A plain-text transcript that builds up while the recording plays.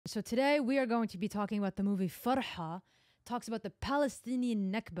So today we are going to be talking about the movie FARHA. Talks about the Palestinian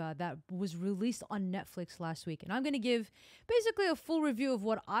Nakba that was released on Netflix last week. And I'm going to give basically a full review of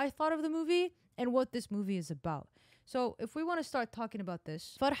what I thought of the movie and what this movie is about. So if we want to start talking about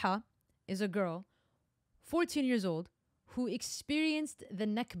this, FARHA is a girl, 14 years old, who experienced the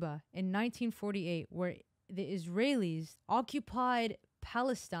Nakba in 1948, where the Israelis occupied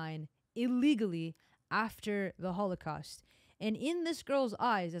Palestine illegally after the Holocaust. And in this girl's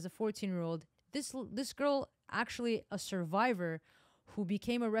eyes, as a 14-year-old, this girl, actually a survivor who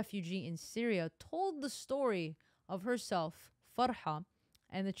became a refugee in Syria, told the story of herself, FARHA,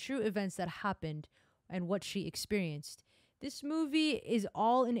 and the true events that happened and what she experienced. This movie is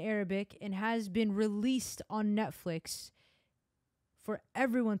all in Arabic and has been released on Netflix for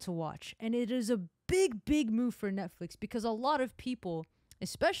everyone to watch. And it is a big, big move for Netflix because a lot of people,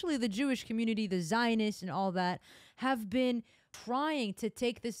 especially the Jewish community, the Zionists and all that, have been trying to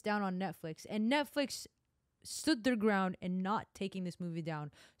take this down on Netflix. And Netflix stood their ground and not taking this movie down.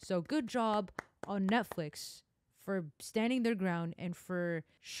 So good job on Netflix for standing their ground and for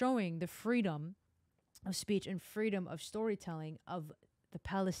showing the freedom of speech and freedom of storytelling of the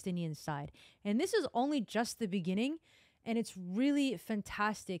Palestinian side. And this is only just the beginning. And it's really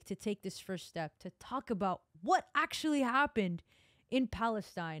fantastic to take this first step to talk about what actually happened in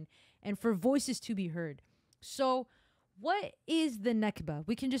Palestine and for voices to be heard. So what is the Nakba?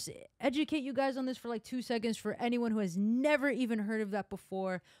 We can just educate you guys on this for like 2 seconds for anyone who has never even heard of that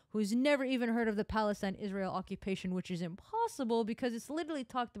before, who's never even heard of the Palestine-Israel occupation, which is impossible because it's literally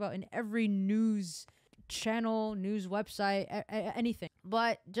talked about in every news channel, news website, anything.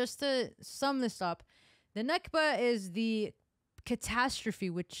 But just to sum this up, the Nakba is the catastrophe,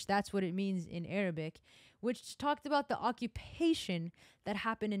 which that's what it means in Arabic, which talked about the occupation that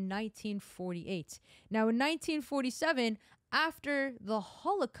happened in 1948. Now, in 1947, after the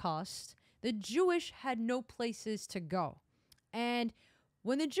Holocaust, the Jewish had no places to go. And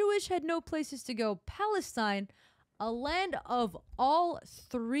when the Jewish had no places to go, Palestine, a land of all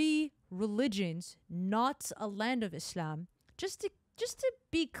three religions, not a land of Islam, just to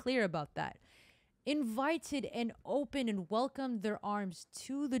be clear about that, invited and opened and welcomed their arms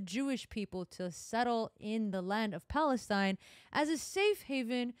to the Jewish people to settle in the land of Palestine as a safe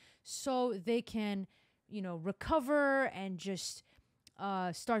haven so they can, recover and just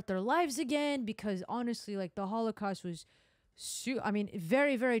start their lives again. Because honestly, like the Holocaust was,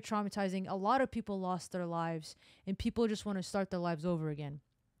 very, very traumatizing. A lot of people lost their lives and people just want to start their lives over again.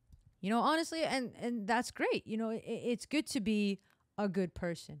 Honestly, and that's great. It's good to be a good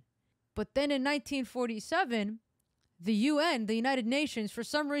person. But then in 1947, the UN, the United Nations, for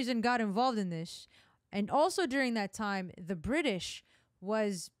some reason got involved in this. And also during that time, the British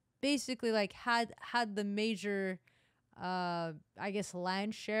was basically like had the major,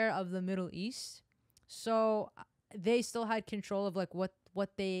 land share of the Middle East. So they still had control of like what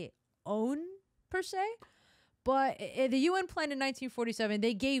they own per se. But the UN plan in 1947,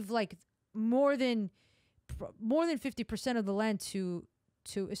 they gave like more than 50% of the land to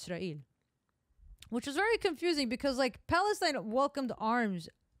Israel, which was very confusing because like Palestine welcomed arms,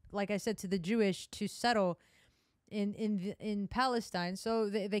 like I said, to the Jewish to settle in Palestine so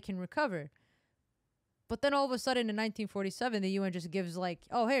they can recover. But then all of a sudden in 1947, the UN just gives like,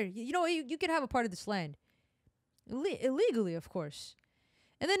 oh, here, you can have a part of this land. Illegally, of course.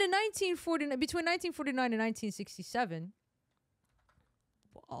 And then in between 1949 and 1967,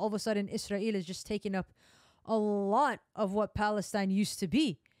 all of a sudden Israel is just taking up a lot of what Palestine used to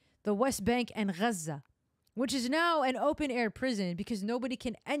be, the West Bank and Gaza, which is now an open-air prison because nobody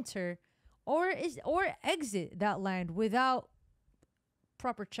can enter or exit that land without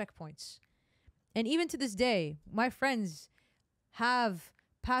proper checkpoints. And even to this day, my friends have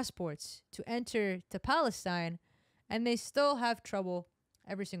passports to enter to Palestine, and they still have trouble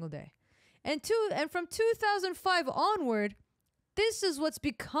every single day. And from 2005 onward, this is what's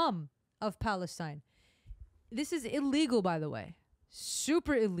become of Palestine. This is illegal, by the way.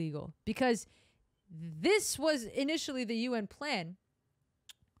 Super illegal. Because this was initially the UN plan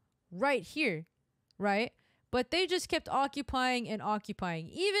right here, right? But they just kept occupying and occupying.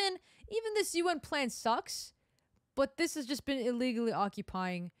 Even this UN plan sucks, but this has just been illegally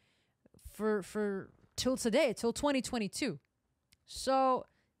occupying for till today, till 2022. So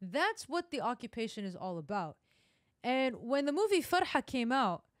that's what the occupation is all about. And when the movie FARHA came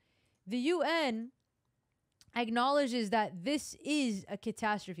out, the UN acknowledges that this is a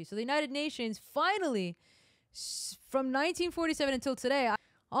catastrophe. So the United Nations finally, from 1947 until today,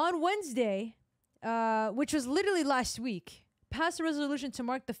 on Wednesday, which was literally last week, passed a resolution to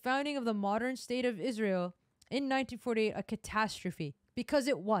mark the founding of the modern state of Israel in 1948 a catastrophe. because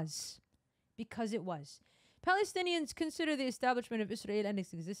it was. Because it was. Palestinians consider the establishment of Israel and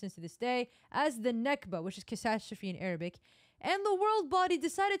its existence to this day as the Nakba, which is catastrophe in Arabic, and the world body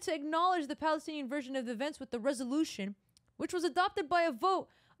decided to acknowledge the Palestinian version of the events with the resolution, which was adopted by a vote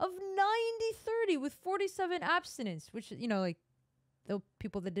of 90-30 with 47 abstinence, which, you know, like the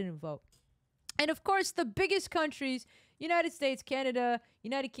people that didn't vote. And of course, the biggest countries, United States, Canada,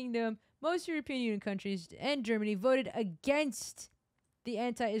 United Kingdom, most European Union countries, and Germany voted against the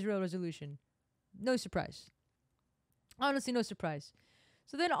anti-Israel resolution. No surprise. Honestly, no surprise.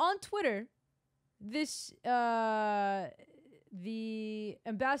 So then on Twitter, this the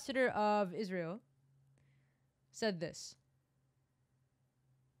ambassador of Israel said this.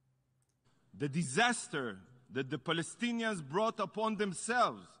 The disaster that the Palestinians brought upon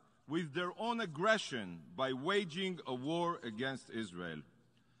themselves with their own aggression by waging a war against Israel.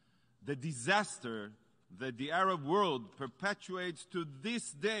 The disaster that the Arab world perpetuates to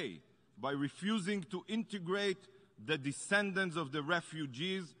this day by refusing to integrate the descendants of the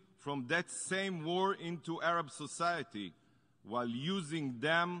refugees from that same war into Arab society, while using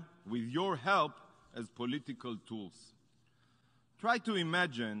them, with your help, as political tools. Try to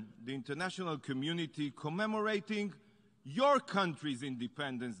imagine the international community commemorating your country's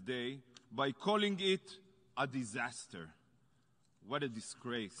Independence Day by calling it a disaster. What a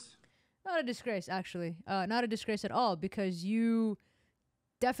disgrace. Not a disgrace, actually. Not a disgrace at all, because you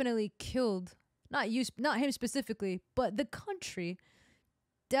definitely killed, not him specifically, but the country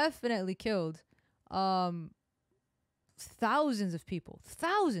definitely killed thousands of people.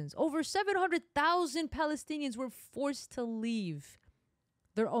 Thousands. Over 700,000 Palestinians were forced to leave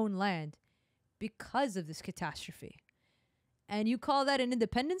their own land because of this catastrophe. And you call that an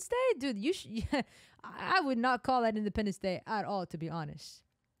Independence Day? Dude, I would not call that Independence Day at all, to be honest.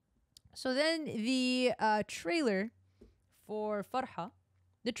 So then the trailer for FARHA,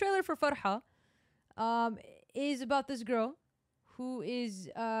 is about this girl who is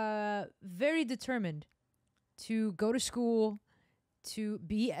very determined to go to school, to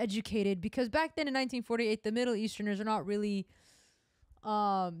be educated, because back then in 1948, the Middle Easterners are not really,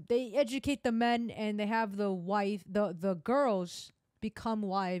 they educate the men and they have the girls become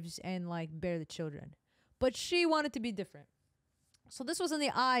wives and like bear the children. But she wanted to be different. So this was in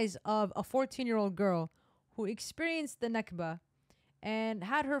the eyes of a 14-year-old girl who experienced the Nakba and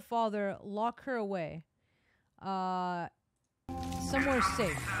had her father lock her away somewhere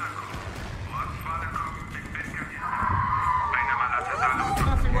safe.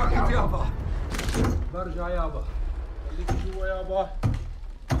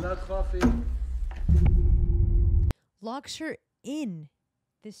 Locks her in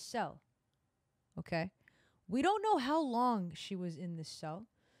this cell. Okay? We don't know how long she was in this cell.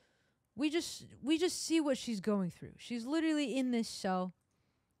 We just see what she's going through. She's literally in this cell,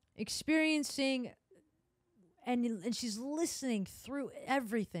 experiencing, and she's listening through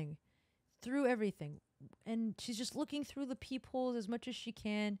everything. And she's just looking through the peepholes as much as she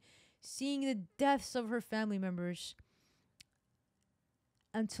can, seeing the deaths of her family members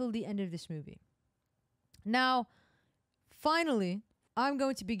until the end of this movie. Now, finally, I'm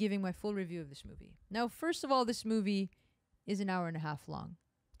going to be giving my full review of this movie. Now, first of all, this movie is an hour and a half long.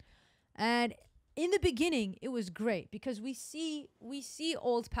 And in the beginning, it was great because we see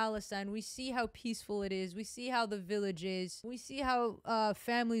old Palestine. We see how peaceful it is. We see how the village is. We see how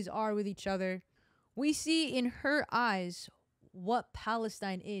families are with each other. We see in her eyes what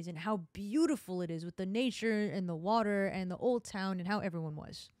Palestine is and how beautiful it is with the nature and the water and the old town and how everyone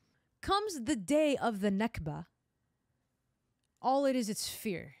was. Comes the day of the Nakba. All it is, it's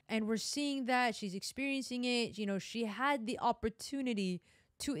fear. And we're seeing that. She's experiencing it. You know, she had the opportunity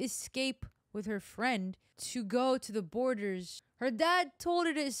to escape with her friend, to go to the borders. Her dad told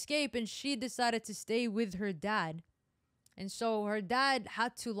her to escape and she decided to stay with her dad. And so her dad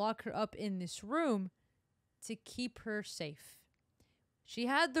had to lock her up in this room to keep her safe. She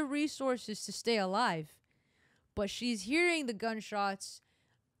had the resources to stay alive, but she's hearing the gunshots.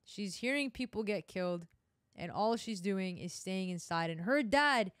 She's hearing people get killed. And all she's doing is staying inside. And her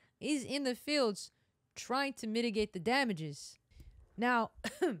dad is in the fields trying to mitigate the damages. Now,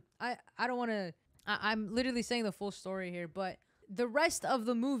 I don't want to... I'm literally saying the full story here. But the rest of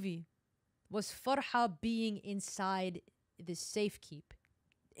the movie was FARHA being inside this safekeep.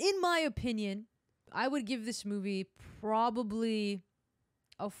 In my opinion, I would give this movie probably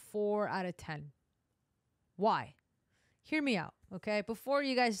a 4 out of 10. Why? Hear me out, okay? Before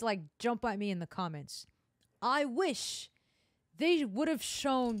you guys like jump at me in the comments. I wish they would have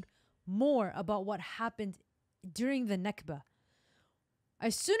shown more about what happened during the Nakba.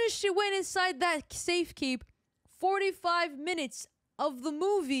 As soon as she went inside that safekeep, 45 minutes of the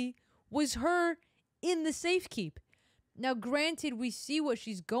movie was her in the safekeep. Now, granted, we see what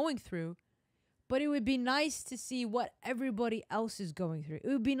she's going through, but it would be nice to see what everybody else is going through. It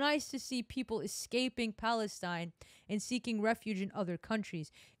would be nice to see people escaping Palestine and seeking refuge in other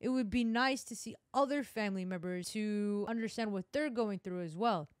countries. It would be nice to see other family members to understand what they're going through as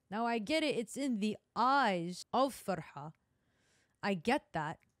well. Now, I get it. It's in the eyes of FARHA. I get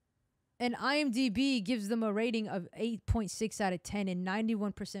that. And IMDb gives them a rating of 8.6 out of 10 and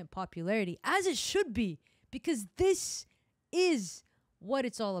 91% popularity, as it should be, because this is what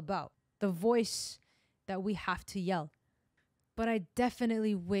it's all about. The voice that we have to yell. But I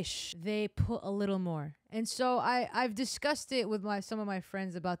definitely wish they put a little more. And so I've discussed it with some of my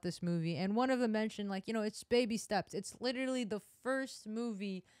friends about this movie, and one of them mentioned, like, you know, it's baby steps. It's literally the first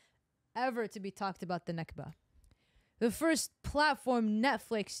movie ever to be talked about the Nakba. The first platform,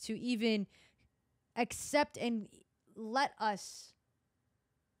 Netflix, to even accept and let us,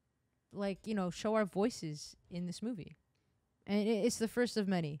 like, you know, show our voices in this movie. And it's the first of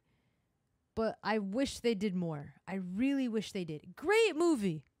many. But I wish they did more. I really wish they did. Great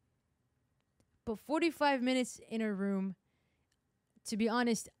movie. But 45 minutes in a room, to be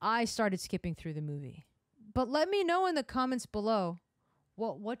honest, I started skipping through the movie. But let me know in the comments below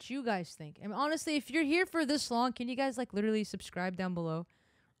what you guys think. And honestly, if you're here for this long, can you guys like literally subscribe down below?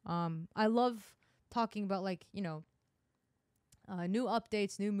 I love talking about, like, you know, new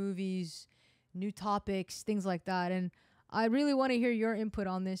updates, new movies, new topics, things like that. And I really want to hear your input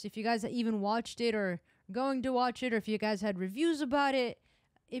on this. If you guys even watched it or going to watch it, or if you guys had reviews about it,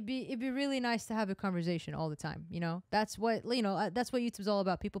 it'd be really nice to have a conversation all the time. You know, that's what that's what YouTube's all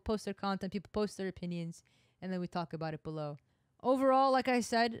about. People post their content, people post their opinions, and then we talk about it below. Overall, like I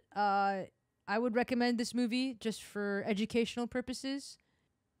said, I would recommend this movie just for educational purposes.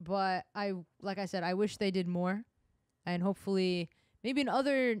 But like I said, I wish they did more, and hopefully, maybe in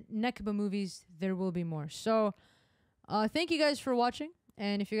other Nakba movies there will be more. So. Thank you guys for watching,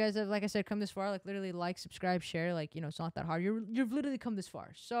 and if you guys have, like I said, come this far, like literally like, subscribe, share, like, you know, it's not that hard. You've literally come this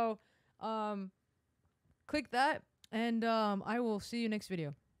far. So, click that, and I will see you next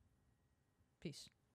video. Peace.